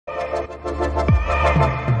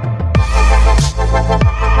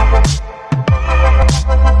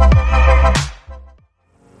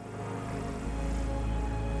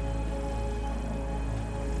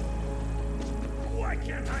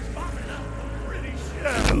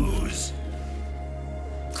news.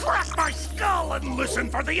 Crack my skull and listen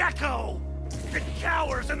for the echo! It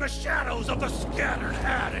cowers in the shadows of the scattered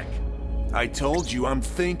attic. I told you I'm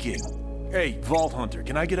thinking. Hey, Vault Hunter,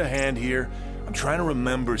 can I get a hand here? I'm trying to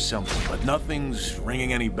remember something, but nothing's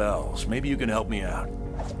ringing any bells. Maybe you can help me out.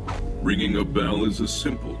 Ringing a bell is a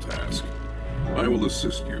simple task. I will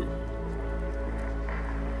assist you.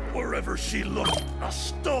 Wherever she looked, a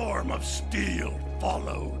storm of steel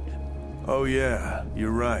followed. Oh yeah,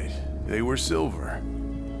 you're right. They were silver.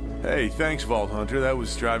 Hey, thanks, Vault Hunter. That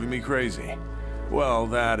was driving me crazy. Well,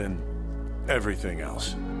 that and everything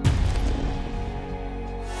else.